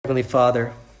Heavenly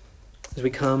Father, as we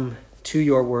come to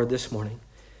your word this morning,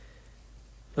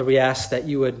 Lord, we ask that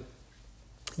you would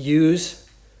use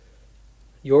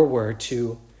your word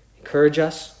to encourage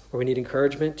us where we need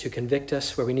encouragement, to convict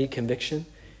us where we need conviction,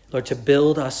 Lord, to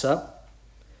build us up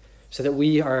so that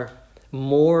we are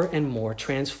more and more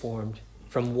transformed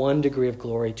from one degree of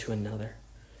glory to another.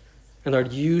 And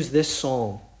Lord, use this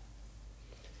psalm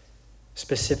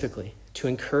specifically to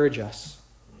encourage us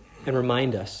and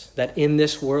remind us that in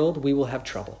this world we will have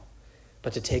trouble,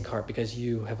 but to take heart because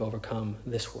you have overcome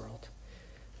this world.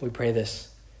 We pray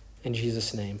this in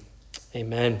Jesus' name.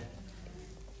 Amen.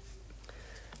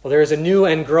 Well, there is a new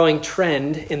and growing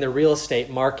trend in the real estate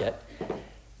market,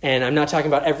 and I'm not talking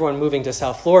about everyone moving to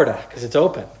South Florida because it's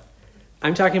open.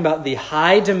 I'm talking about the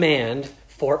high demand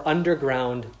for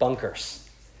underground bunkers.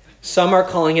 Some are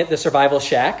calling it the survival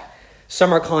shack.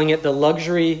 Some are calling it the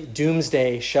luxury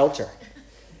doomsday shelter.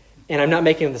 And I'm not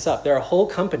making this up. There are whole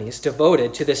companies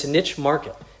devoted to this niche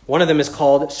market. One of them is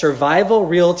called Survival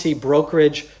Realty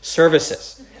Brokerage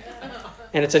Services.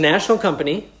 And it's a national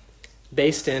company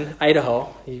based in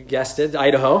Idaho. You guessed it,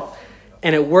 Idaho.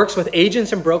 And it works with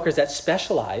agents and brokers that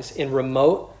specialize in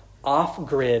remote,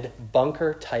 off-grid,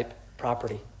 bunker-type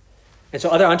property. And so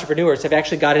other entrepreneurs have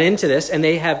actually gotten into this, and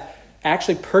they have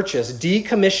actually purchased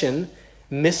decommissioned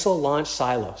missile launch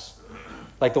silos,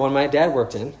 like the one my dad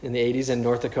worked in the 80s in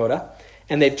North Dakota,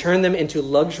 and they've turned them into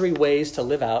luxury ways to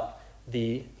live out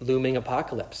the looming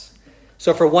apocalypse.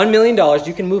 So for $1 million,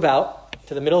 you can move out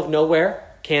to the middle of nowhere,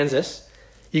 Kansas.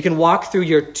 You can walk through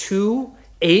your 2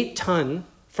 8-ton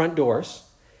front doors.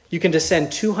 You can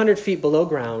descend 200 feet below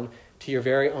ground to your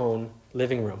very own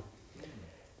living room.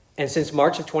 And since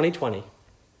March of 2020,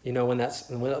 you know what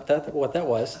that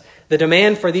was, the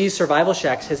demand for these survival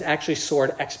shacks has actually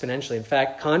soared exponentially. In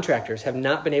fact, contractors have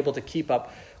not been able to keep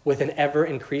up with an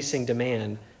ever-increasing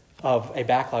demand of a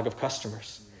backlog of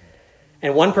customers.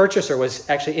 And one purchaser was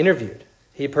actually interviewed.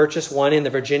 He purchased one in the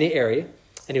Virginia area,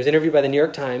 and he was interviewed by the New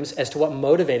York Times as to what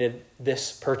motivated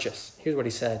this purchase. Here's what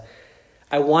he said.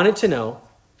 I wanted to know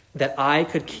that I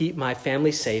could keep my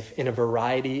family safe in a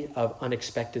variety of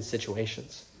unexpected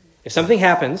situations. If something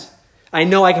happens, I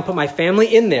know I can put my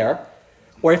family in there,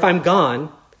 or if I'm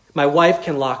gone, my wife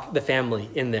can lock the family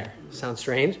in there. Sounds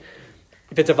strange.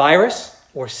 If it's a virus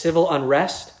or civil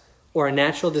unrest or a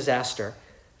natural disaster,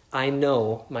 I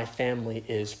know my family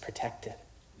is protected.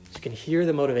 So you can hear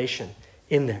the motivation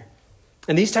in there.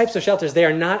 And these types of shelters, they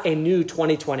are not a new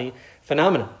 2020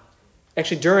 phenomenon.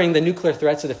 Actually, during the nuclear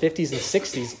threats of the 50s and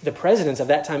 60s, the presidents of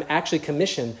that time actually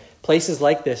commissioned places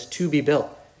like this to be built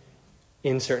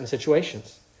in certain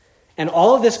situations. And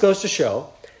all of this goes to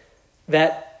show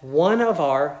that one of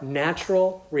our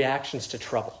natural reactions to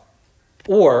trouble,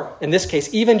 or in this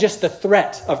case, even just the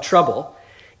threat of trouble,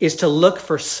 is to look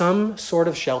for some sort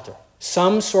of shelter,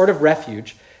 some sort of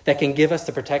refuge that can give us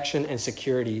the protection and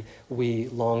security we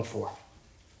long for.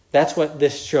 That's what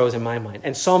this shows in my mind.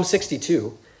 And Psalm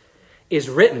 62 is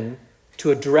written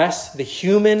to address the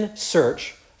human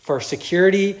search for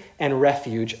security and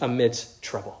refuge amidst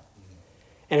trouble.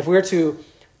 And if we were to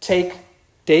take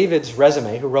David's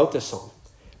resume, who wrote this psalm,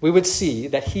 we would see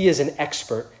that he is an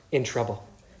expert in trouble.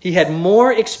 He had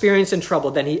more experience in trouble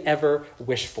than he ever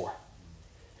wished for.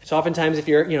 So oftentimes if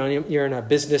you're in a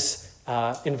business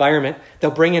environment, they'll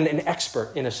bring in an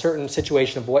expert in a certain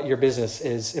situation of what your business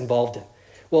is involved in.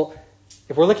 Well,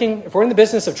 if we're in the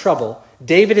business of trouble,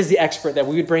 David is the expert that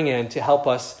we would bring in to help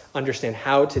us understand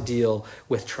how to deal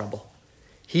with trouble.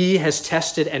 He has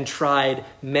tested and tried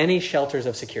many shelters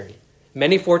of security,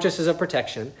 many fortresses of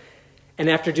protection, and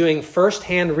after doing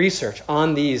firsthand research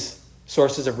on these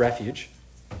sources of refuge,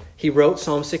 he wrote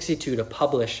Psalm 62 to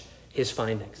publish his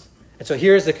findings. And so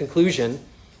here's the conclusion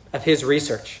of his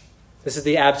research. This is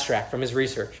the abstract from his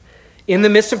research. In the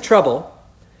midst of trouble,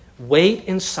 wait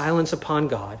in silence upon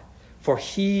God, for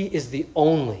he is the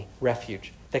only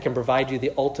refuge that can provide you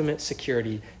the ultimate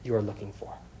security you are looking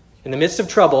for. In the midst of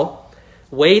trouble,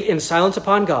 wait in silence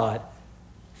upon God,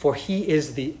 for he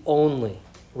is the only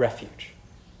refuge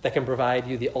that can provide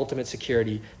you the ultimate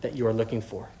security that you are looking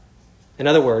for. In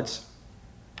other words,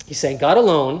 he's saying God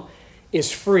alone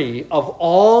is free of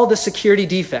all the security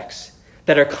defects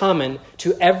that are common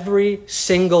to every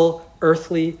single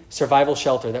earthly survival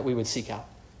shelter that we would seek out.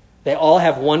 They all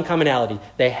have one commonality.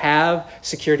 They have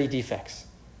security defects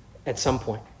at some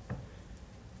point.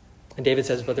 And David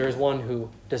says, but there is one who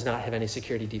does not have any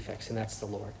security defects, and that's the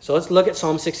Lord. So let's look at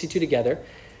Psalm 62 together,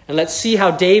 and let's see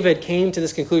how David came to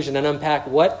this conclusion and unpack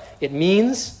what it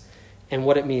means and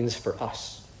what it means for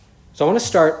us. So I want to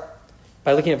start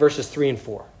by looking at verses 3 and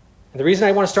 4. And the reason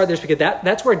I want to start there is because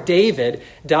that's where David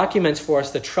documents for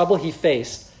us the trouble he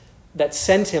faced that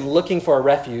sent him looking for a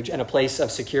refuge and a place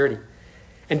of security.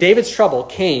 And David's trouble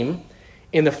came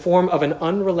in the form of an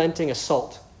unrelenting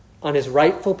assault on his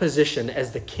rightful position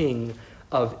as the king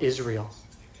of Israel.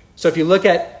 So if you look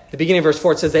at the beginning of verse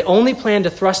 4, it says they only planned to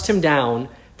thrust him down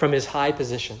from his high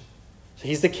position. So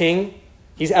he's the king.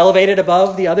 He's elevated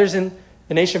above the others in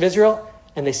the nation of Israel.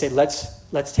 And they say,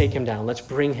 let's take him down. Let's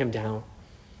bring him down.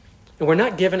 And we're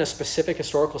not given a specific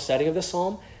historical setting of this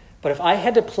psalm, but if I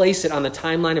had to place it on the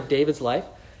timeline of David's life,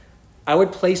 I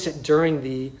would place it during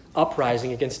the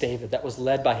uprising against David that was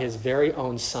led by his very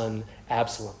own son,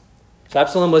 Absalom. So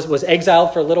Absalom was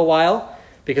exiled for a little while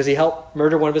because he helped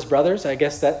murder one of his brothers. I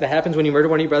guess that happens when you murder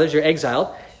one of your brothers, you're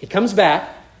exiled. He comes back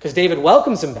because David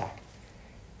welcomes him back.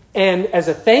 And as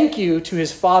a thank you to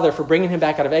his father for bringing him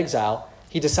back out of exile,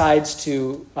 he decides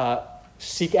to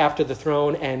seek after the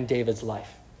throne and David's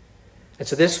life. And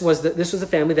so this was the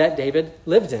family that David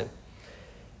lived in.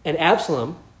 And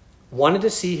Absalom wanted to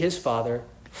see his father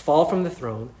fall from the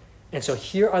throne. And so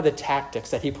here are the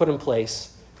tactics that he put in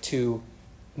place to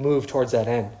move towards that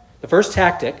end. The first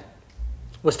tactic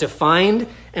was to find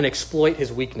and exploit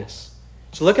his weakness.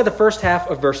 So look at the first half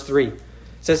of verse 3. It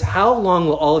says, "How long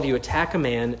will all of you attack a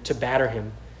man to batter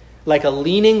him, like a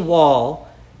leaning wall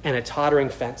and a tottering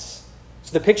fence?"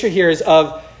 So the picture here is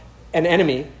of an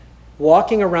enemy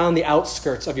walking around the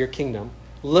outskirts of your kingdom,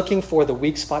 looking for the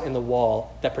weak spot in the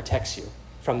wall that protects you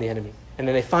from the enemy. And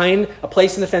then they find a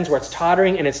place in the fence where it's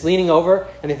tottering and it's leaning over,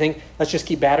 and they think, let's just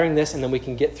keep battering this, and then we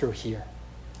can get through here.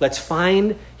 Let's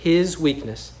find his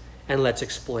weakness, and let's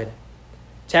exploit it.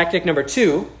 Tactic number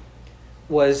 2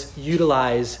 was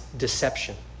utilize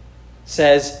deception. It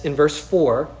says in verse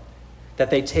 4 that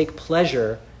they take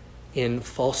pleasure in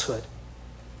falsehood.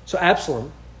 So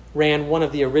Absalom ran one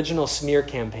of the original smear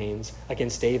campaigns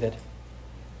against David.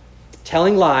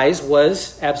 Telling lies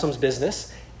was Absalom's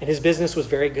business, and his business was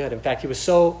very good. In fact, he was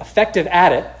so effective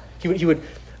at it, he would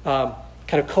kind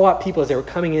of co-opt people as they were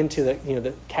coming into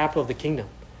the capital of the kingdom.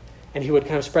 And he would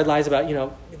kind of spread lies about,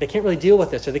 they can't really deal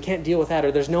with this, or they can't deal with that,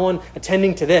 or there's no one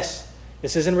attending to this.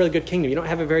 This isn't a really good kingdom. You don't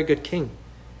have a very good king.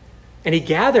 And he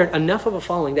gathered enough of a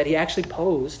following that he actually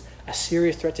posed a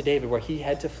serious threat to David where he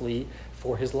had to flee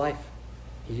for his life.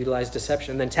 He utilized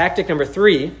deception. And then tactic number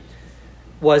 3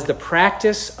 was the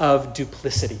practice of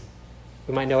duplicity.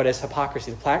 We might know it as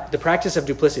hypocrisy. The practice of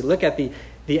duplicity. Look at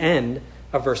the end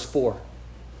of verse 4.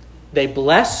 They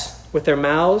bless with their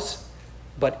mouths,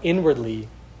 but inwardly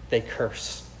they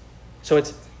curse. So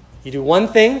it's you do one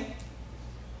thing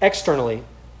externally,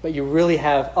 but you really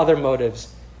have other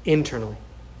motives internally.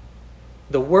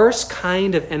 The worst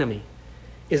kind of enemy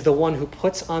is the one who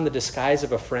puts on the disguise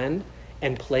of a friend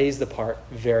and plays the part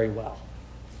very well.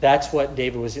 That's what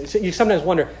David was doing. So you sometimes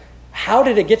wonder, how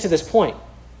did it get to this point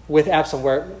with Absalom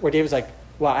where David's like,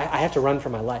 well, I have to run for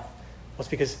my life? Well, it's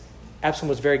because Absalom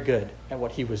was very good at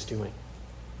what he was doing.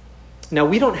 Now,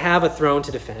 we don't have a throne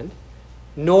to defend,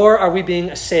 nor are we being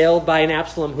assailed by an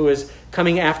Absalom who is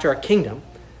coming after our kingdom,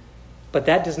 but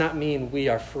that does not mean we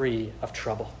are free of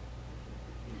trouble.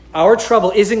 Our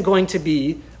trouble isn't going to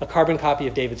be a carbon copy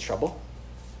of David's trouble.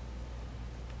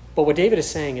 But what David is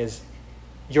saying is,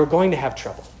 you're going to have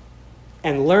trouble.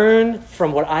 And learn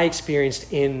from what I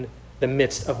experienced in the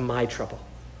midst of my trouble.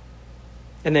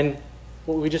 And then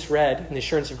what we just read in the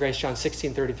assurance of grace, John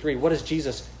 16:33, what does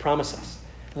Jesus promise us?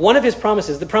 One of his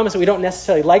promises, the promise that we don't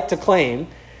necessarily like to claim,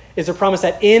 is a promise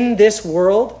that in this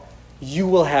world, you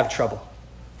will have trouble.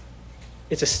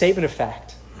 It's a statement of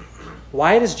fact.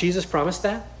 Why does Jesus promise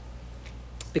that?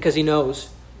 Because he knows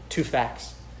 2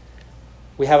 facts.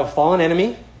 We have a fallen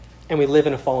enemy, and we live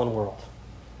in a fallen world.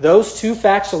 Those 2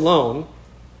 facts alone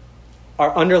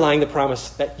are underlying the promise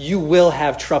that you will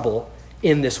have trouble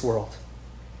in this world.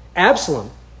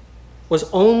 Absalom was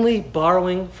only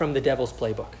borrowing from the devil's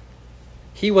playbook.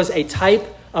 He was a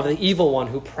type of the evil one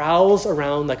who prowls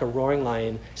around like a roaring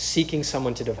lion, seeking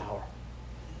someone to devour.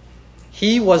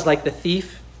 He was like the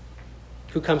thief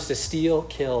who comes to steal,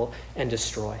 kill, and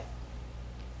destroy.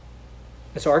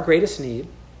 And so our greatest need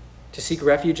to seek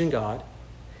refuge in God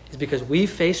is because we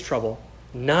face trouble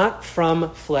not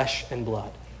from flesh and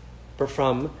blood, but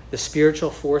from the spiritual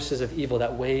forces of evil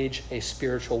that wage a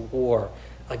spiritual war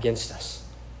against us.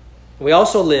 We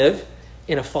also live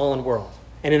in a fallen world.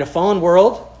 And in a fallen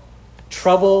world,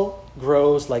 trouble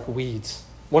grows like weeds.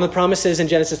 One of the promises in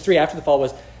Genesis 3 after the fall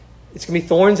was, it's going to be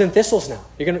thorns and thistles now.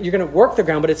 You're going to work the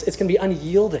ground, but it's going to be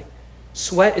unyielding.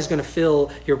 Sweat is going to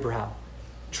fill your brow.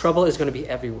 Trouble is going to be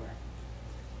everywhere.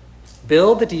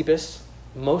 Build the deepest,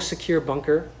 most secure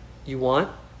bunker you want,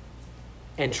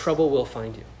 and trouble will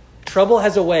find you. Trouble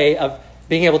has a way of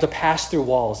being able to pass through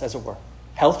walls, as it were.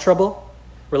 Health trouble,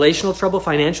 relational trouble,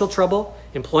 financial trouble,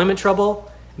 employment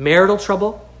trouble, marital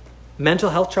trouble,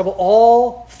 mental health trouble,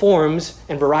 all forms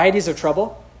and varieties of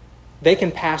trouble, they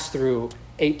can pass through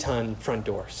 8-ton front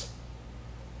doors.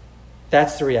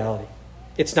 That's the reality.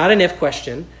 It's not an if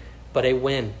question, but a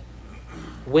when.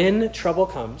 When trouble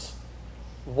comes,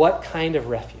 what kind of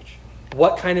refuge,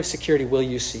 what kind of security will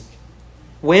you seek?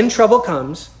 When trouble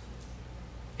comes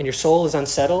and your soul is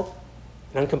unsettled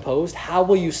and uncomposed, how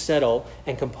will you settle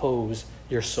and compose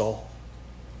your soul?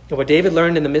 And what David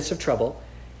learned in the midst of trouble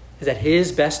is that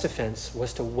his best defense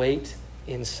was to wait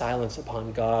in silence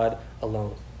upon God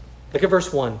alone. Look at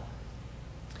verse 1.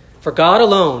 For God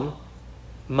alone,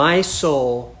 my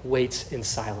soul waits in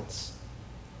silence.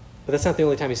 But that's not the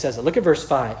only time he says it. Look at verse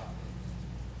 5.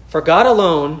 For God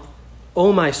alone,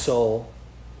 O my soul,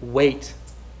 wait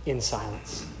in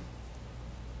silence.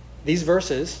 These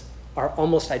verses are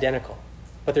almost identical,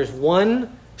 but there's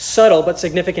one subtle but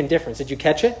significant difference. Did you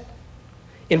catch it?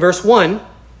 In verse 1,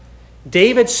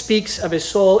 David speaks of his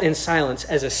soul in silence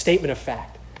as a statement of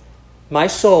fact. My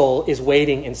soul is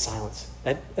waiting in silence.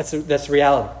 That's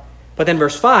reality. But then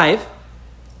verse 5,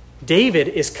 David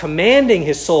is commanding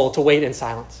his soul to wait in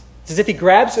silence. It's as if he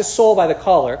grabs his soul by the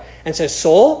collar and says,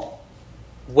 soul,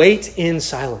 wait in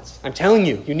silence. I'm telling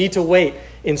you, you need to wait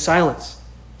in silence.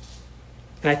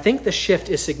 And I think the shift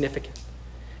is significant.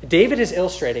 David is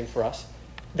illustrating for us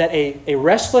that a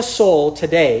restless soul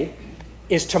today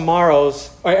is tomorrow's,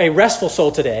 or a restful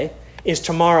soul today is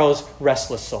tomorrow's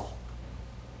restless soul.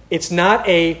 It's not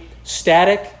a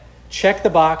static, check the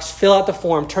box, fill out the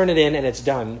form, turn it in, and it's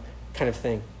done kind of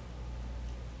thing.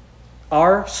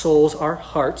 Our souls, our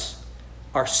hearts,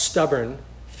 are stubborn,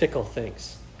 fickle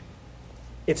things.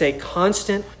 It's a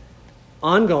constant,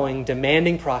 ongoing,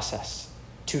 demanding process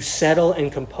to settle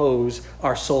and compose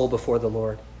our soul before the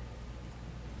Lord.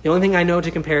 The only thing I know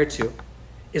to compare it to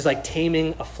is like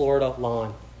taming a Florida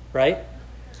lawn, right?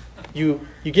 You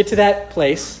get to that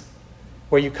place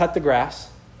where you cut the grass,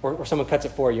 or someone cuts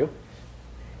it for you,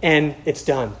 and it's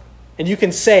done. And you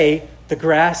can say, the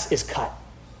grass is cut.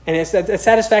 And it's the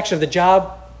satisfaction of the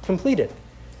job completed.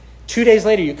 2 days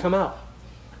later, you come out,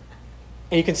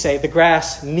 and you can say, the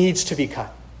grass needs to be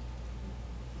cut.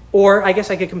 Or I guess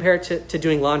I could compare it to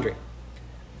doing laundry.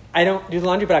 I don't do the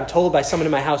laundry, but I'm told by someone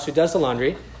in my house who does the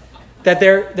laundry that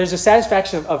there's a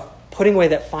satisfaction of putting away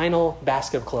that final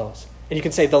basket of clothes. And you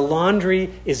can say, the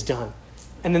laundry is done.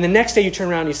 And then the next day you turn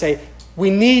around and you say, we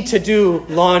need to do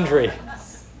laundry.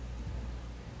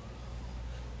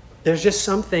 There's just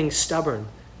something stubborn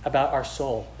about our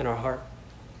soul and our heart.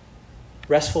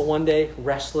 Restful one day,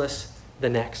 restless the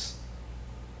next.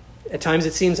 At times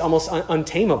it seems almost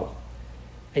untamable.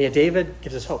 And yet David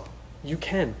gives us hope. You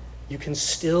can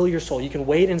still your soul. You can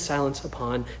wait in silence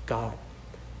upon God.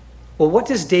 Well, what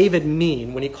does David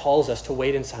mean when he calls us to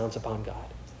wait in silence upon God?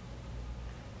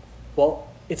 Well,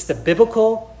 it's the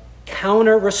biblical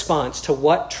counter response to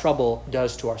what trouble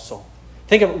does to our soul.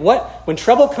 Think of when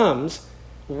trouble comes,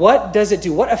 what does it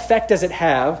do? What effect does it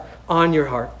have on your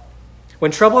heart?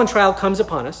 When trouble and trial comes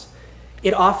upon us,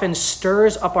 it often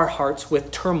stirs up our hearts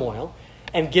with turmoil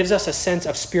and gives us a sense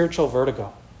of spiritual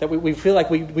vertigo, that we feel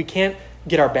like we can't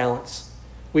get our balance.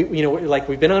 Like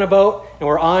we've been on a boat and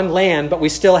we're on land, but we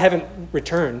still haven't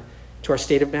returned to our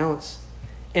state of balance.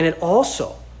 And it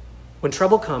also, when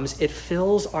trouble comes, it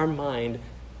fills our mind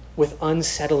with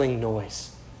unsettling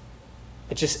noise.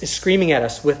 It just is screaming at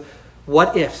us with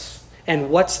what ifs and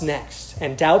what's next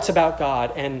and doubts about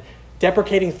God and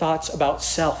deprecating thoughts about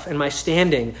self and my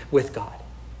standing with God.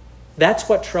 That's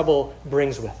what trouble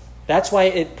brings with. That's why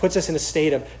it puts us in a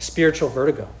state of spiritual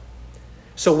vertigo.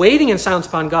 So waiting in silence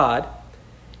upon God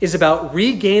is about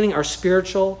regaining our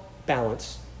spiritual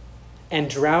balance and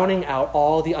drowning out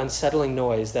all the unsettling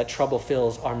noise that trouble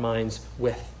fills our minds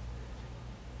with.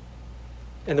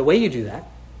 And the way you do that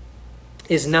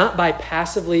is not by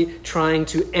passively trying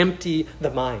to empty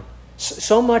the mind.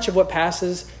 So much of what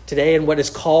passes today and what is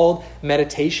called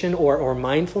meditation or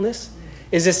mindfulness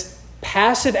is this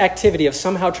passive activity of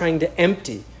somehow trying to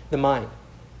empty the mind.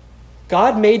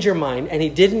 God made your mind and he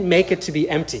didn't make it to be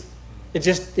empty.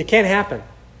 It can't happen.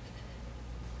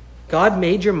 God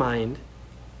made your mind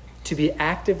to be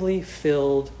actively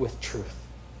filled with truth.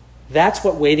 That's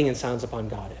what waiting in silence upon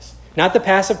God is. Not the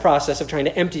passive process of trying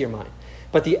to empty your mind,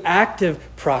 but the active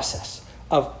process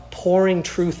of pouring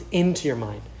truth into your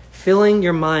mind, filling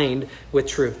your mind with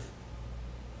truth.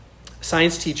 A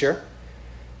science teacher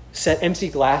set empty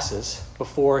glasses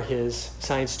before his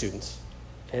science students.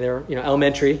 Okay, they were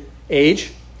elementary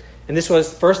age. And this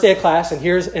was the first day of class, and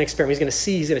here's an experiment.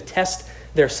 He's going to test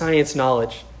their science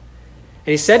knowledge.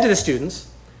 And he said to the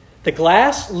students, the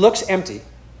glass looks empty,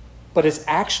 but it's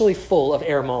actually full of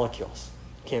air molecules.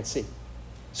 You can't see.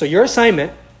 So your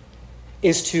assignment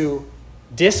is to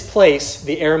displace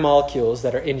the air molecules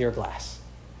that are in your glass.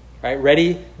 Right?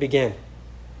 Ready, begin.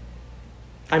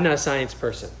 I'm not a science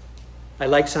person. I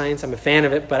like science. I'm a fan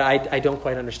of it, but I don't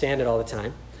quite understand it all the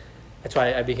time. That's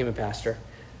why I became a pastor.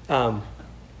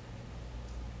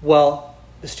 Well,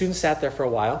 the students sat there for a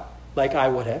while, like I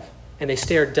would have, and they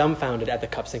stared dumbfounded at the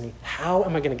cups, thinking, how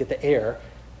am I going to get the air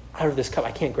out of this cup?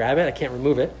 I can't grab it. I can't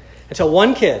remove it. Until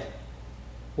one kid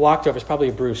walked over, it's probably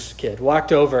a Bruce kid,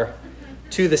 walked over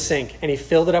to the sink, and he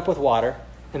filled it up with water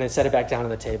and then set it back down on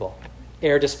the table.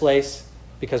 Air displaced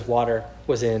because water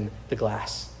was in the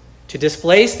glass. To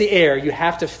displace the air, you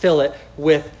have to fill it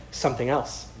with something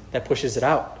else that pushes it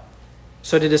out.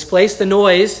 So to displace the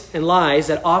noise and lies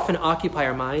that often occupy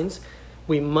our minds,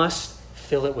 we must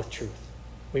fill it with truth.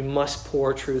 We must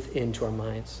pour truth into our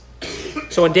minds.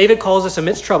 So when David calls us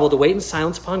amidst trouble to wait in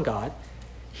silence upon God,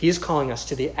 he is calling us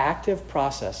to the active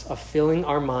process of filling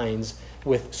our minds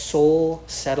with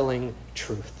soul-settling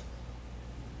truth.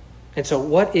 And so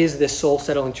what is this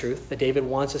soul-settling truth that David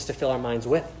wants us to fill our minds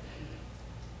with?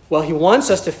 Well, he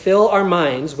wants us to fill our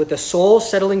minds with the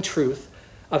soul-settling truth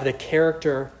of the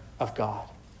character of God.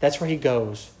 That's where he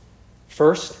goes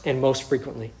first and most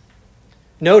frequently.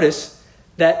 Notice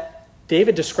that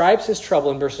David describes his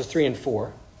trouble in verses 3 and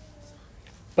 4,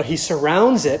 but he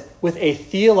surrounds it with a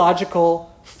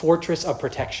theological fortress of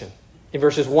protection in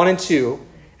verses 1 and 2,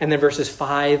 and then verses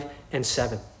 5 and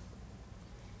 7.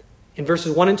 In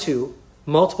verses 1 and 2,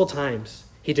 multiple times,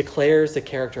 he declares the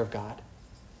character of God.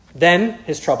 Then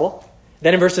his trouble.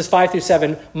 Then in verses 5 through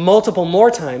 7, multiple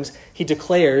more times, he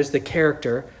declares the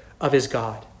character of his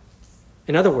God.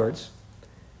 In other words,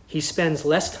 he spends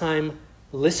less time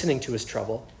listening to his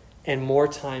trouble and more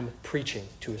time preaching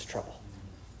to his trouble.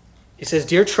 He says,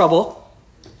 "Dear trouble,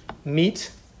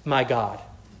 meet my God.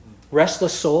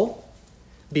 Restless soul,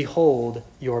 behold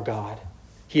your God.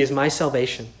 He is my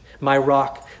salvation, my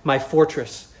rock, my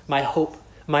fortress, my hope,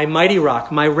 my mighty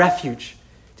rock, my refuge.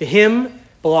 To him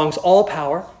belongs all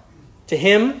power. To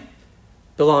him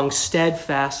belongs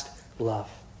steadfast love."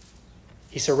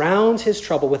 He surrounds his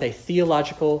trouble with a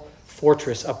theological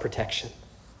fortress of protection.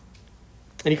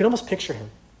 And you can almost picture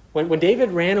him. When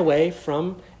David ran away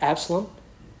from Absalom,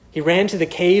 he ran to the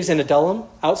caves in Adullam,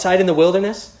 outside in the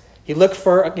wilderness. He looked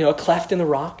for a cleft in the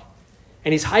rock,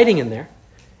 and he's hiding in there.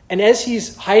 And as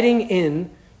he's hiding in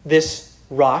this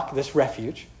rock, this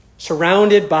refuge,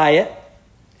 surrounded by it,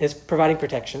 is providing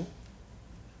protection,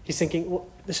 he's thinking, well,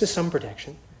 this is some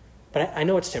protection, but I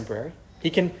know it's temporary. He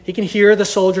can hear the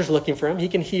soldiers looking for him. He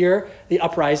can hear the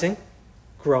uprising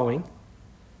growing.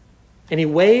 And he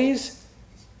weighs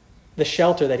the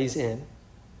shelter that he's in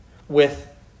with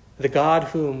the God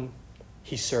whom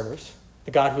he serves,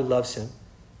 the God who loves him.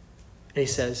 And he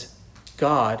says,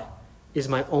 God is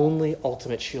my only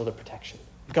ultimate shield of protection.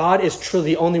 God is truly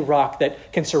the only rock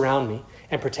that can surround me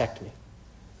and protect me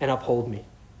and uphold me.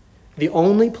 The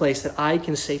only place that I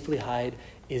can safely hide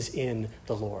is in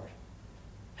the Lord.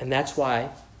 And that's why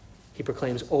he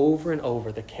proclaims over and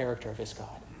over the character of his God.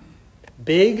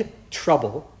 Big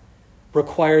trouble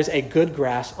requires a good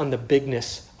grasp on the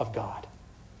bigness of God.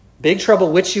 Big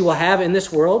trouble, which you will have in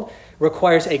this world,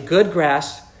 requires a good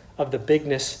grasp of the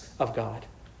bigness of God.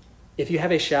 If you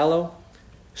have a shallow,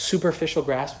 superficial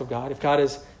grasp of God, if God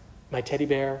is my teddy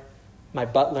bear, my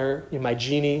butler, my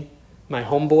genie, my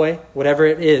homeboy, whatever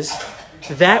it is,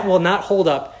 that will not hold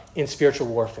up in spiritual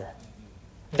warfare.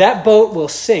 That boat will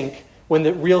sink when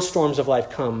the real storms of life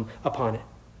come upon it.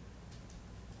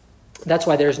 That's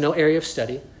why there is no area of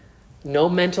study, no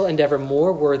mental endeavor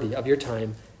more worthy of your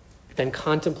time than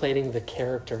contemplating the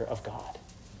character of God.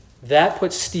 That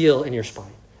puts steel in your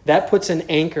spine. That puts an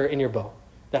anchor in your boat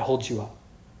that holds you up.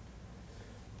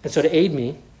 And so to aid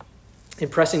me in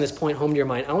pressing this point home to your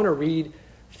mind, I want to read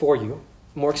for you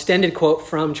a more extended quote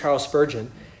from Charles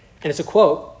Spurgeon. And it's a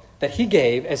quote that he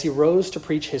gave as he rose to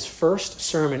preach his first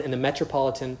sermon in the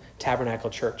Metropolitan Tabernacle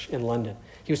Church in London.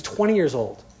 He was 20 years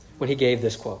old when he gave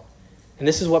this quote. And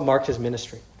this is what marked his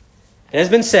ministry. It has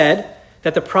been said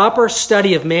that the proper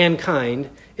study of mankind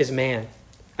is man.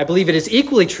 I believe it is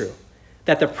equally true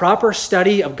that the proper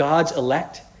study of God's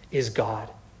elect is God.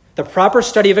 The proper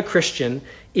study of a Christian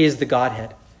is the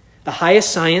Godhead. The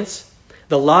highest science,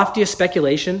 the loftiest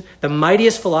speculation, the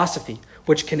mightiest philosophy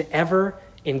which can ever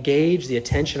engage the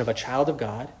attention of a child of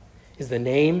God is the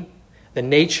name, the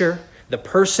nature, the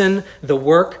person, the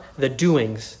work, the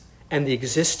doings, and the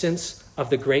existence of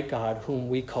the great God whom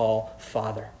we call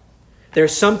Father.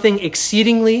 There's something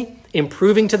exceedingly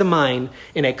improving to the mind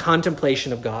in a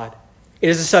contemplation of God. It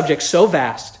is a subject so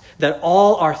vast that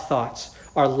all our thoughts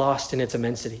are lost in its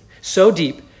immensity, so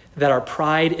deep that our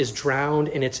pride is drowned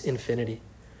in its infinity.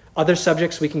 Other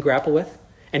subjects we can grapple with,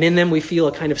 and in them we feel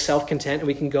a kind of self-content, and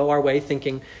we can go our way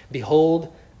thinking,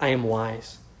 behold, I am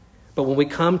wise. But when we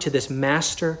come to this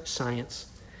master science,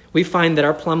 we find that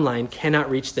our plumb line cannot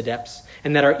reach the depths,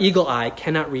 and that our eagle eye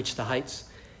cannot reach the heights.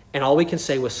 And all we can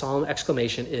say with solemn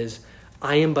exclamation is,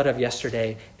 I am but of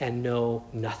yesterday and know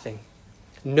nothing.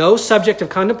 No subject of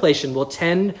contemplation will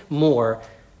tend more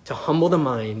to humble the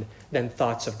mind than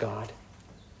thoughts of God.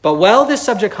 But while this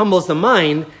subject humbles the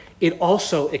mind, it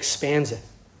also expands it.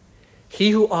 He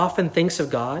who often thinks of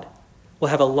God will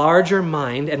have a larger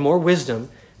mind and more wisdom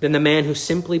than the man who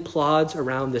simply plods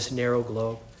around this narrow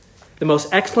globe. The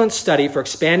most excellent study for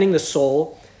expanding the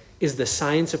soul is the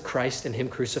science of Christ and him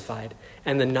crucified,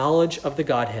 and the knowledge of the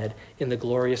Godhead in the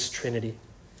glorious Trinity.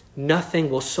 Nothing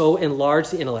will so enlarge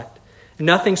the intellect,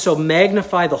 nothing so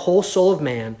magnify the whole soul of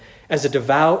man as a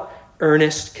devout,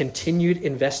 earnest, continued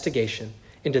investigation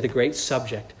into the great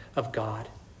subject of God.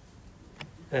 And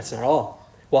that's not all.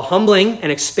 While humbling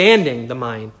and expanding the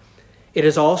mind, it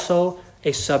is also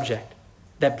a subject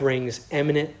that brings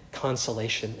eminent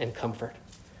consolation and comfort.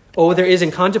 Oh, there is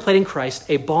in contemplating Christ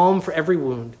a balm for every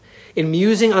wound. In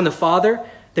musing on the Father,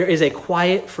 there is a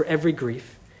quiet for every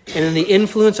grief. And in the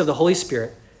influence of the Holy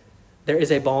Spirit, there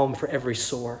is a balm for every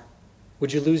sore.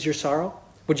 Would you lose your sorrow?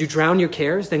 Would you drown your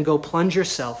cares? Then go plunge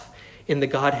yourself in the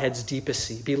Godhead's deepest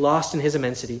sea. Be lost in his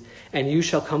immensity, and you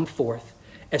shall come forth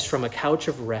as from a couch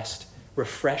of rest,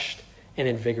 refreshed and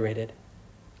invigorated.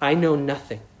 I know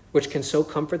nothing which can so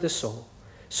comfort the soul,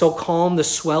 so calm the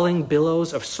swelling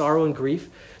billows of sorrow and grief,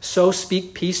 so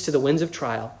speak peace to the winds of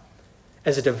trial,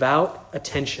 as a devout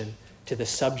attention to the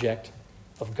subject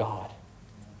of God.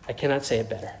 I cannot say it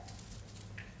better.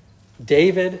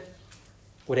 David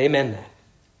would amen that.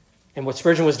 And what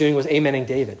Spurgeon was doing was amening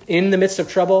David. In the midst of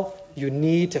trouble, you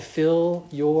need to fill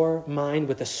your mind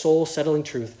with the soul-settling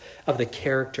truth of the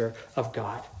character of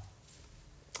God.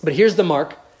 But here's the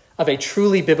mark of a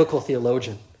truly biblical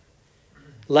theologian.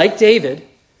 Like David,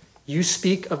 you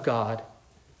speak of God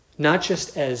not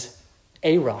just as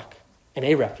a rock and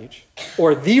a refuge,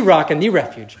 or the rock and the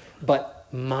refuge, but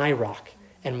my rock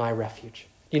and my refuge.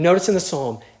 You notice in the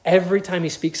psalm, every time he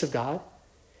speaks of God,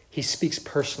 he speaks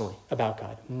personally about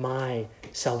God. My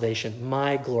salvation,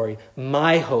 my glory,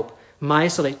 my hope, my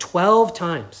salvation. 12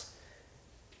 times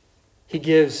he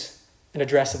gives an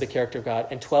address of the character of God,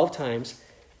 and 12 times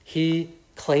he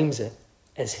claims it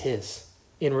as his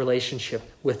in relationship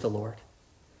with the Lord.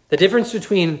 The difference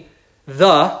between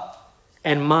the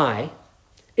and my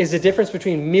is the difference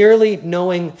between merely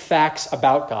knowing facts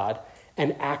about God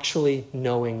and actually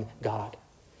knowing God.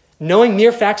 Knowing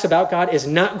mere facts about God is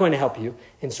not going to help you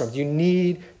in storms. You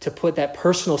need to put that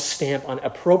personal stamp on,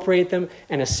 appropriate them,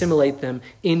 and assimilate them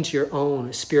into your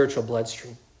own spiritual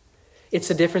bloodstream. It's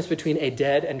the difference between a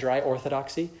dead and dry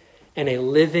orthodoxy and a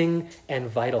living and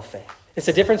vital faith. It's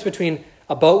the difference between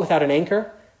a boat without an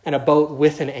anchor and a boat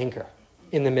with an anchor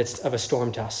in the midst of a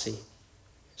storm-tossed sea.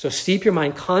 So steep your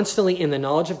mind constantly in the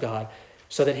knowledge of God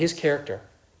so that his character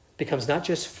becomes not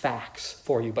just facts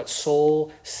for you, but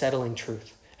soul-settling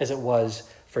truth, as it was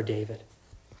for David.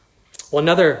 Well,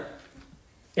 another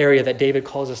area that David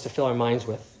calls us to fill our minds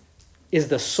with is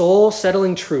the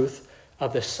soul-settling truth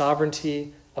of the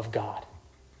sovereignty of God,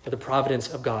 or the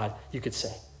providence of God, you could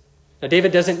say. Now,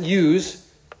 David doesn't use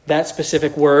that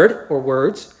specific word or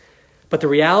words, but the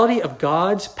reality of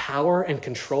God's power and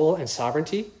control and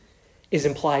sovereignty is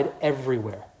implied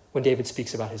everywhere when David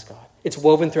speaks about his God. It's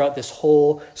woven throughout this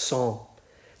whole psalm.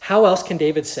 How else can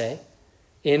David say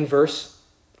in verse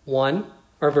 1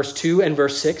 or verse 2 and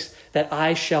verse 6 that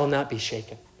I shall not be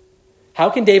shaken? How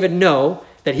can David know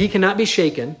that he cannot be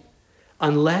shaken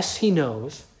unless he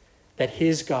knows that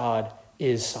his God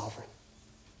is sovereign?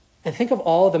 And think of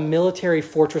all the military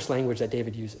fortress language that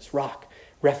David uses: rock,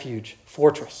 refuge,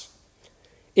 fortress.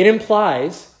 It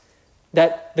implies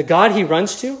that the God he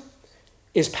runs to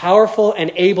is powerful and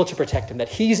able to protect him, that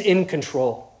he's in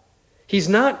control. He's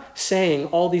not saying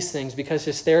all these things because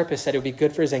his therapist said it would be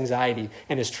good for his anxiety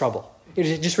and his trouble.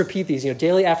 Just repeat these,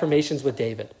 daily affirmations with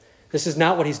David. This is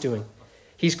not what he's doing.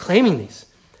 He's claiming these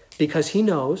because he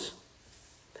knows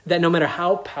that no matter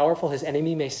how powerful his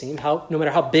enemy may seem, no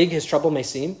matter how big his trouble may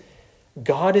seem,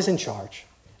 God is in charge.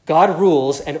 God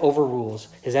rules and overrules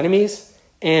his enemies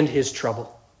and his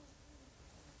trouble.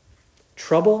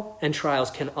 Trouble and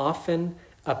trials can often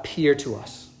appear to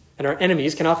us, and our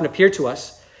enemies can often appear to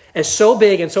us as so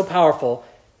big and so powerful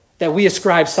that we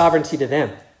ascribe sovereignty to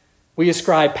them. We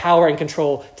ascribe power and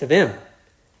control to them.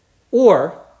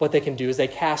 Or what they can do is they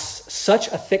cast such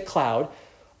a thick cloud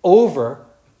over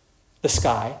the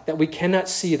sky, that we cannot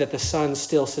see that the Son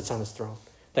still sits on his throne,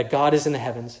 that God is in the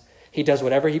heavens, he does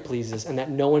whatever he pleases, and that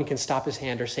no one can stop his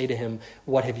hand or say to him,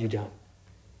 what have you done?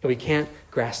 And we can't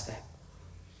grasp that.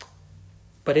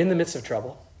 But in the midst of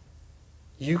trouble,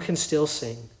 you can still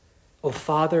sing, O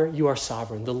Father, you are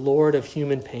sovereign, the Lord of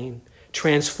human pain,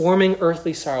 transforming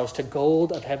earthly sorrows to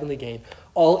gold of heavenly gain,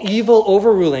 all evil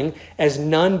overruling as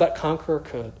none but conqueror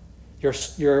could.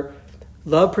 Your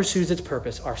love pursues its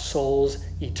purpose, our soul's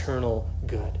eternal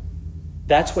good.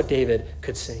 That's what David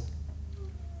could sing.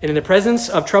 And in the presence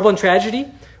of trouble and tragedy,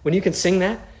 when you can sing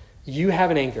that, you have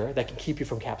an anchor that can keep you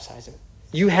from capsizing.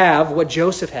 You have what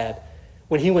Joseph had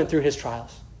when he went through his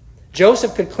trials.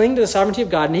 Joseph could cling to the sovereignty of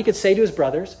God, and he could say to his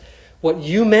brothers, what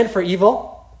you meant for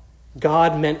evil,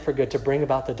 God meant for good, to bring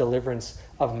about the deliverance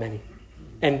of many.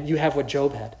 And you have what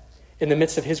Job had in the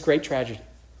midst of his great tragedy.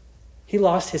 He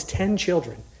lost his 10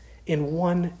 children in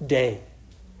one day.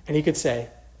 And he could say,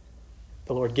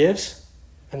 the Lord gives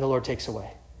and the Lord takes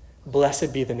away.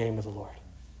 Blessed be the name of the Lord.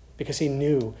 Because he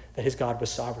knew that his God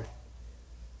was sovereign.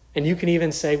 And you can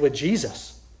even say with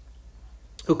Jesus,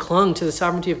 who clung to the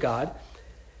sovereignty of God,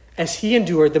 as he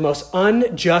endured the most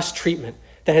unjust treatment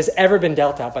that has ever been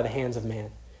dealt out by the hands of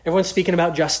man. Everyone's speaking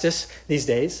about justice these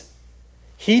days.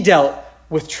 He dealt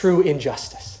with true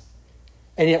injustice.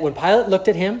 And yet when Pilate looked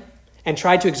at him and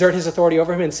tried to exert his authority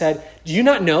over him and said, do you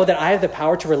not know that I have the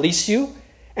power to release you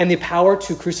and the power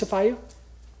to crucify you?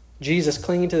 Jesus,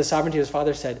 clinging to the sovereignty of his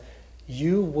Father, said,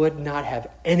 you would not have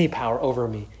any power over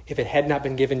me if it had not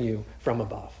been given you from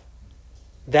above.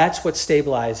 That's what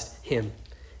stabilized him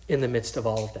in the midst of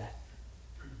all of that.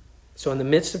 So in the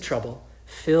midst of trouble,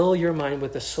 fill your mind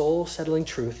with the soul-settling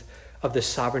truth of the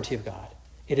sovereignty of God.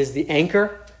 It is the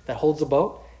anchor that holds the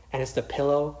boat, and it's the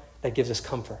pillow that gives us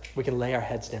comfort. We can lay our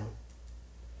heads down.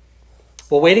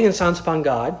 Well, waiting in silence upon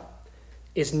God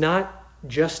is not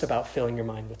just about filling your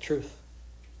mind with truth.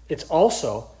 It's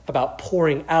also about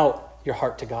pouring out your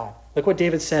heart to God. Look what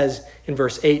David says in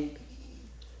verse 8.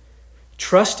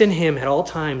 Trust in him at all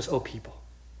times, O people.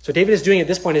 So David is doing at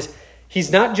this point is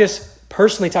he's not just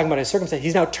personally talking about his circumstance.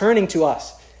 He's now turning to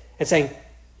us and saying,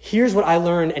 here's what I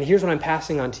learned and here's what I'm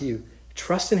passing on to you.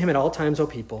 Trust in him at all times, O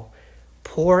people.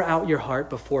 Pour out your heart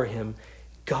before him.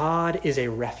 God is a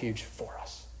refuge for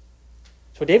us.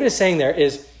 So what David is saying there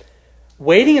is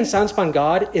waiting in silence upon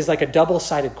God is like a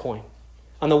double-sided coin.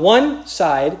 On the one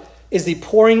side is the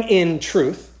pouring in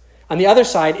truth. On the other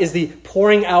side is the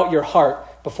pouring out your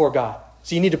heart before God.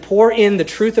 So you need to pour in the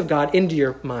truth of God into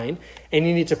your mind, and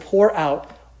you need to pour out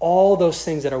all those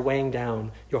things that are weighing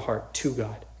down your heart to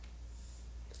God.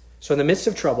 So in the midst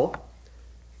of trouble,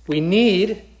 we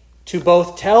need to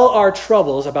both tell our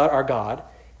troubles about our God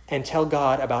and tell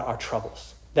God about our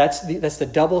troubles. That's the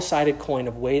double-sided coin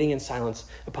of waiting in silence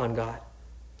upon God.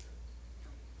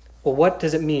 Well, what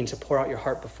does it mean to pour out your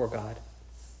heart before God?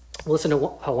 Listen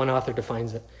to how one author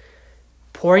defines it.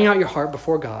 Pouring out your heart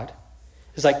before God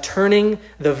is like turning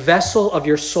the vessel of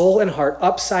your soul and heart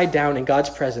upside down in God's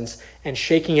presence and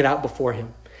shaking it out before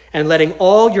him, and letting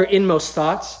all your inmost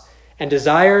thoughts and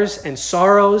desires and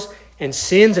sorrows and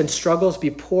sins and struggles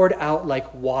be poured out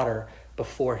like water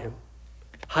before him.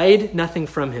 Hide nothing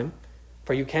from him,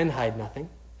 for you can hide nothing,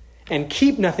 and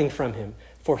keep nothing from him,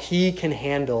 for he can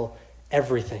handle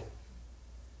everything.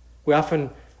 We often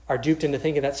are duped into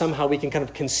thinking that somehow we can kind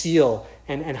of conceal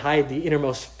and hide the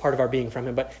innermost part of our being from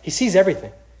him, but he sees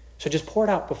everything. So just pour it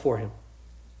out before him.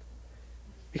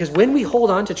 Because when we hold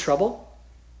on to trouble,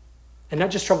 and not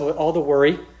just trouble, but all the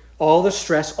worry, all the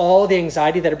stress, all the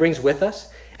anxiety that it brings with us,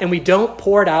 and we don't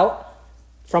pour it out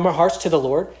from our hearts to the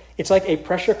Lord, it's like a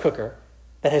pressure cooker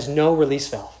that has no release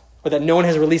valve, or that no one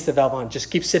has released the valve on. Just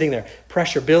keeps sitting there.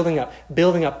 Pressure building up,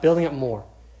 building up, building up more.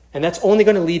 And that's only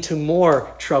going to lead to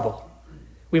more trouble.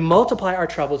 We multiply our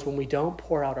troubles when we don't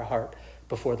pour out our heart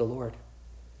before the Lord.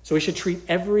 So we should treat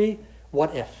every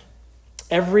what if,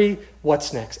 every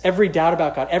what's next, every doubt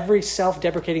about God, every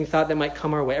self-deprecating thought that might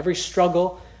come our way, every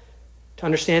struggle to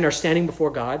understand our standing before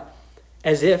God,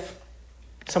 as if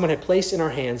someone had placed in our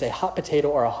hands a hot potato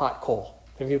or a hot coal.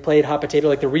 Have you played hot potato,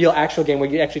 like the real actual game where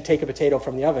you actually take a potato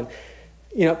from the oven?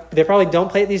 You know, they probably don't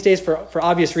play it these days for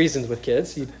obvious reasons with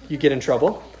kids. You get in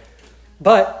trouble.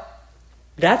 But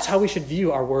that's how we should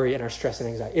view our worry and our stress and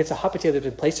anxiety. It's a hot potato that's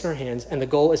been placed in our hands, and the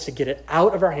goal is to get it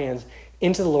out of our hands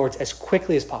into the Lord's as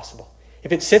quickly as possible.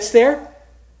 If it sits there,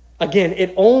 again,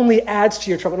 it only adds to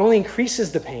your trouble. It only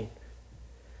increases the pain.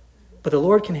 But the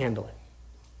Lord can handle it.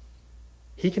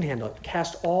 He can handle it.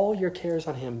 Cast all your cares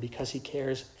on him because he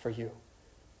cares for you.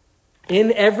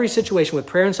 In every situation with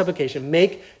prayer and supplication,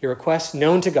 make your requests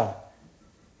known to God.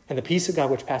 And the peace of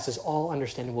God, which passes all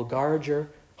understanding, will guard your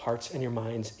hearts and your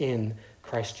minds in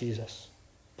Christ Jesus.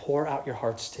 Pour out your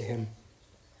hearts to him.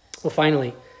 Well,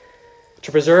 finally,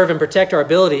 to preserve and protect our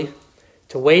ability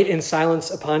to wait in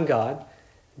silence upon God,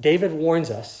 David warns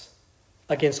us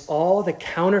against all the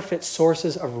counterfeit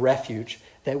sources of refuge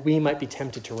that we might be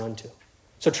tempted to run to.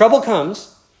 So trouble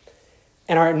comes,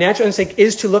 and our natural instinct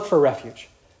is to look for refuge.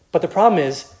 But the problem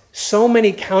is, so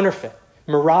many counterfeit,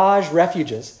 mirage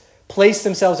refuges place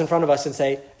themselves in front of us and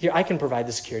say, here, I can provide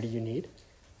the security you need.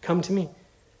 Come to me.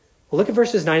 Well, look at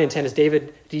verses 9 and 10 as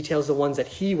David details the ones that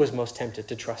he was most tempted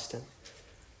to trust in.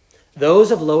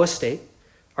 Those of low estate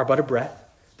are but a breath.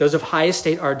 Those of high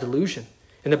estate are a delusion.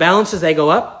 In the balance as they go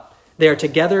up, they are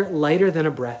together lighter than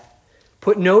a breath.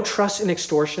 Put no trust in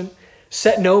extortion.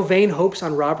 Set no vain hopes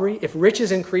on robbery. If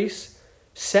riches increase,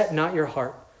 set not your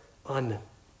heart on them.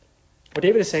 What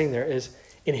David is saying there is,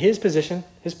 in his position,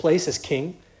 his place as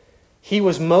king, he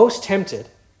was most tempted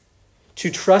to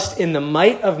trust in the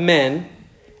might of men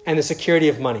and the security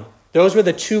of money. Those were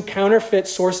the two counterfeit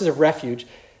sources of refuge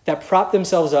that propped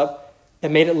themselves up, that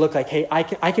made it look like, hey, I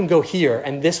can go here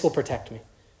and this will protect me.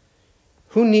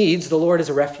 Who needs the Lord as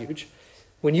a refuge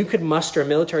when you could muster a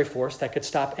military force that could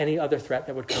stop any other threat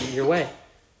that would come your way?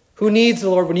 Who needs the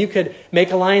Lord when you could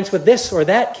make alliance with this or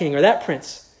that king or that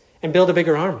prince and build a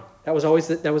bigger army? That was always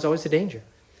the danger.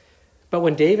 But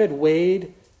when David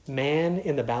weighed man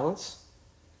in the balance,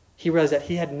 he realized that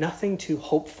he had nothing to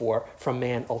hope for from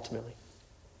man ultimately.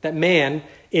 That man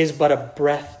is but a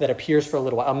breath that appears for a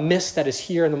little while, a mist that is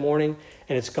here in the morning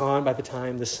and it's gone by the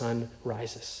time the sun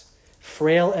rises.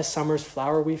 Frail as summer's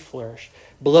flower we flourish.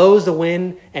 Blows the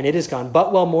wind and it is gone.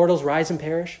 But while mortals rise and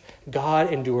perish,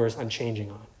 God endures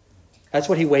unchanging on. That's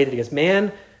what he weighed against.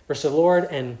 Man versus the Lord,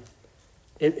 and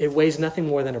it weighs nothing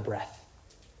more than a breath.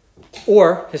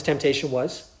 Or his temptation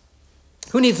was,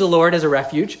 who needs the Lord as a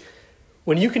refuge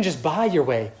when you can just buy your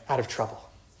way out of trouble?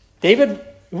 David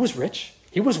was rich.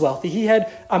 He was wealthy. He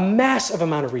had a massive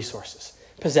amount of resources,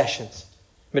 possessions,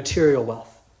 material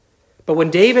wealth. But when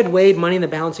David weighed money in the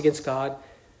balance against God,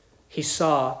 he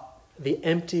saw the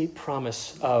empty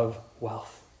promise of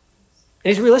wealth.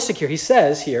 And he's realistic here. He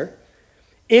says here,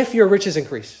 if your riches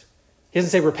increase, he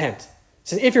doesn't say repent. He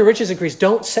says, if your riches increase,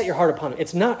 don't set your heart upon them.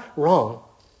 It's not wrong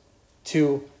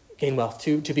to gain wealth,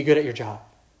 to be good at your job,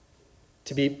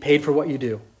 to be paid for what you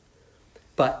do.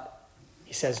 But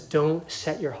he says, don't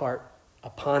set your heart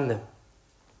upon them.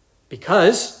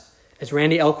 Because, as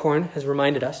Randy Elkhorn has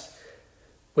reminded us,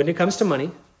 when it comes to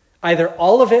money, either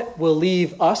all of it will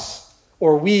leave us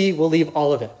or we will leave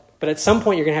all of it. But at some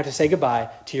point, you're going to have to say goodbye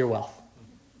to your wealth.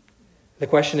 The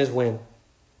question is when.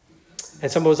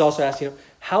 And someone was also asked,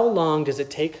 how long does it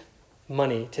take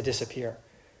money to disappear? And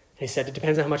he said, it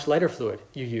depends on how much lighter fluid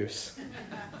you use.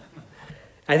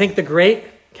 I think the great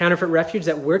counterfeit refuge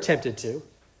that we're tempted to,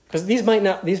 because these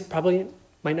probably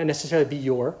might not necessarily be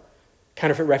your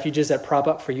counterfeit refuges that prop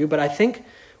up for you, but I think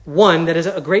one that is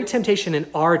a great temptation in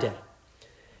our day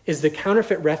is the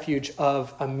counterfeit refuge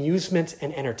of amusement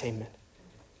and entertainment.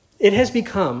 It has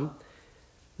become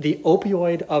the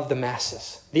opioid of the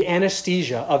masses, the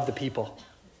anesthesia of the people.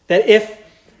 That if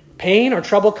pain or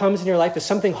trouble comes in your life, if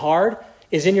something hard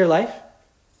is in your life,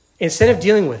 instead of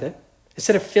dealing with it,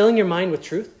 instead of filling your mind with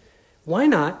truth, why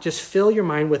not just fill your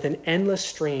mind with an endless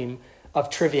stream of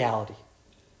triviality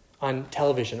on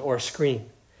television or a screen?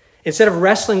 Instead of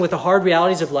wrestling with the hard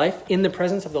realities of life in the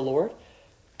presence of the Lord,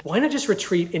 why not just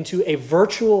retreat into a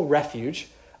virtual refuge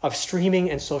of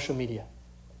streaming and social media?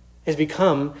 It has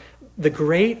become the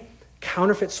great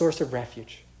counterfeit source of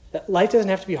refuge. That life doesn't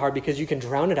have to be hard because you can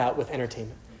drown it out with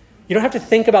entertainment. You don't have to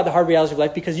think about the hard realities of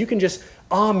life because you can just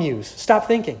amuse. Stop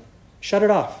thinking. Shut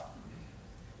it off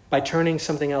by turning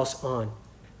something else on.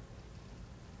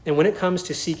 And when it comes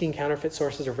to seeking counterfeit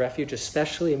sources of refuge,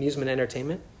 especially amusement and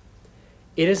entertainment,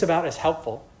 it is about as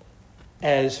helpful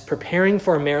as preparing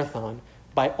for a marathon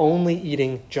by only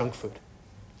eating junk food.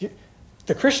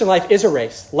 The Christian life is a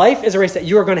race. Life is a race that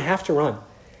you are going to have to run.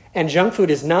 And junk food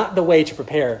is not the way to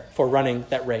prepare for running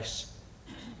that race.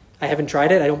 I haven't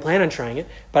tried it. I don't plan on trying it.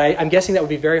 But I'm guessing that would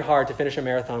be very hard to finish a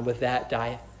marathon with that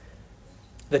diet.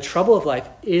 The trouble of life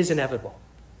is inevitable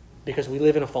because we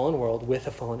live in a fallen world with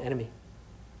a fallen enemy.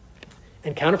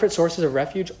 And counterfeit sources of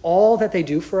refuge, all that they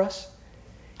do for us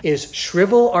is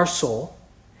shrivel our soul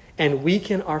and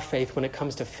weaken our faith when it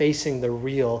comes to facing the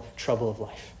real trouble of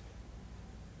life.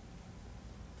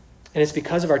 And it's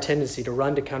because of our tendency to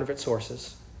run to counterfeit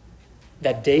sources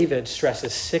that David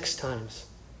stresses 6 times,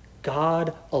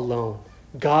 God alone,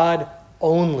 God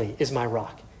only is my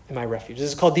rock and my refuge. This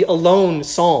is called the alone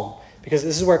psalm because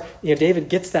this is where David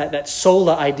gets that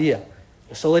sola idea,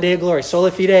 sola deo gloria,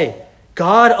 sola fide,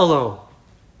 God alone.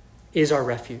 is our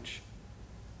refuge.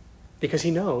 Because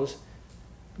he knows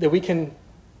that we can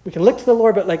look to the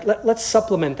Lord, but let's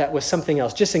supplement that with something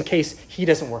else, just in case he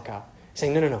doesn't work out. He's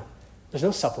saying, no. There's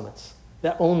no supplements.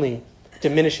 That only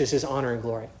diminishes his honor and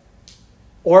glory.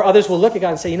 Or others will look at God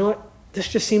and say, you know what? This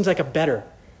just seems like a better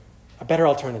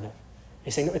alternative.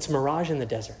 He's saying, no, it's a mirage in the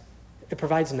desert. It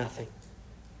provides nothing.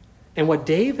 And what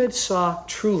David saw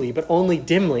truly, but only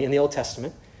dimly in the Old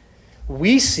Testament,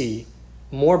 we see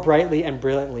more brightly and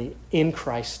brilliantly in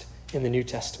Christ in the New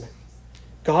Testament.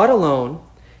 God alone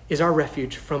is our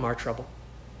refuge from our trouble.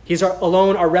 He's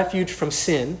alone our refuge from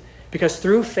sin, because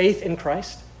through faith in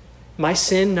Christ, my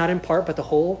sin, not in part but the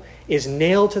whole, is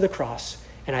nailed to the cross,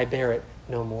 and I bear it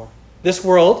no more. This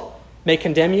world may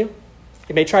condemn you.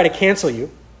 It may try to cancel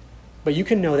you, but you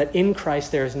can know that in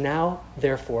Christ there is now,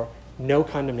 therefore, no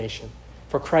condemnation.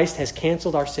 For Christ has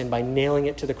canceled our sin by nailing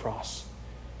it to the cross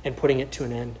and putting it to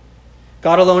an end.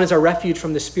 God alone is our refuge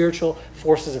from the spiritual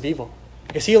forces of evil,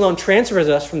 because he alone transfers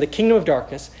us from the kingdom of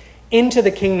darkness into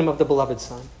the kingdom of the beloved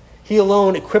Son. He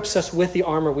alone equips us with the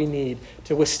armor we need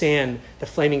to withstand the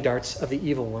flaming darts of the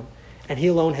evil one. And he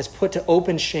alone has put to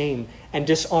open shame and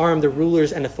disarm the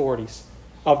rulers and authorities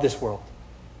of this world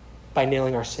by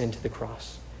nailing our sin to the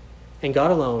cross. And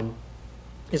God alone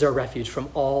is our refuge from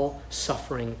all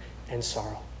suffering and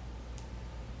sorrow.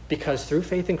 Because through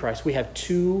faith in Christ, we have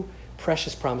two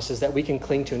precious promises that we can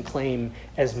cling to and claim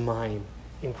as mine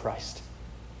in Christ.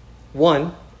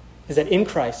 One is that in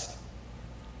Christ,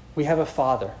 we have a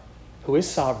Father who is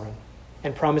sovereign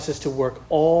and promises to work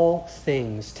all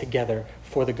things together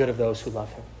for the good of those who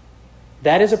love him.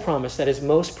 That is a promise that is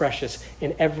most precious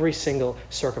in every single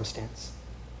circumstance.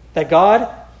 That God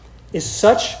is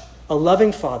such a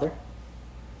loving Father,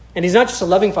 and he's not just a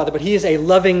loving Father, but he is a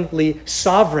lovingly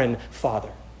sovereign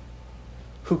Father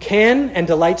who can and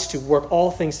delights to work all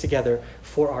things together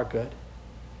for our good.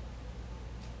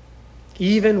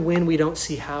 Even when we don't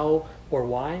see how or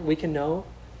why, we can know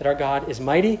that our God is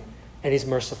mighty and he's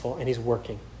merciful and he's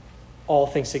working all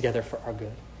things together for our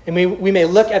good. And we may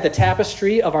look at the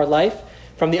tapestry of our life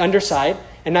from the underside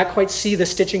and not quite see the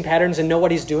stitching patterns and know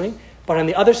what he's doing. But on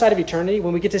the other side of eternity,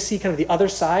 when we get to see kind of the other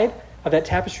side of that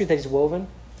tapestry that he's woven,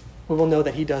 we will know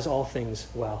that he does all things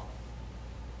well.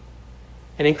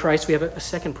 And in Christ, we have a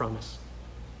second promise.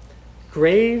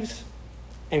 Graves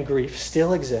and grief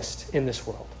still exist in this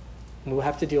world, and we'll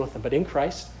have to deal with them. But in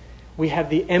Christ, we have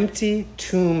the empty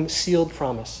tomb sealed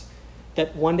promise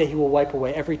that one day he will wipe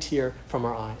away every tear from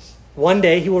our eyes. One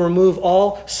day he will remove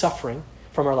all suffering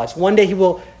from our lives. One day he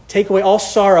will take away all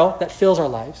sorrow that fills our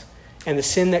lives and the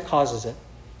sin that causes it,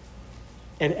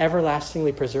 and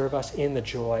everlastingly preserve us in the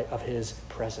joy of his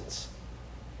presence.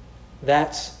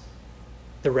 That's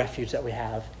the refuge that we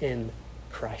have in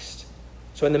Christ.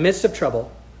 So in the midst of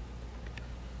trouble,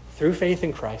 through faith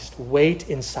in Christ, wait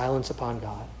in silence upon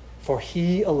God, for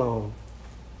he alone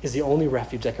is the only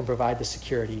refuge that can provide the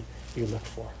security you look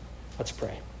for. Let's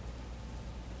pray.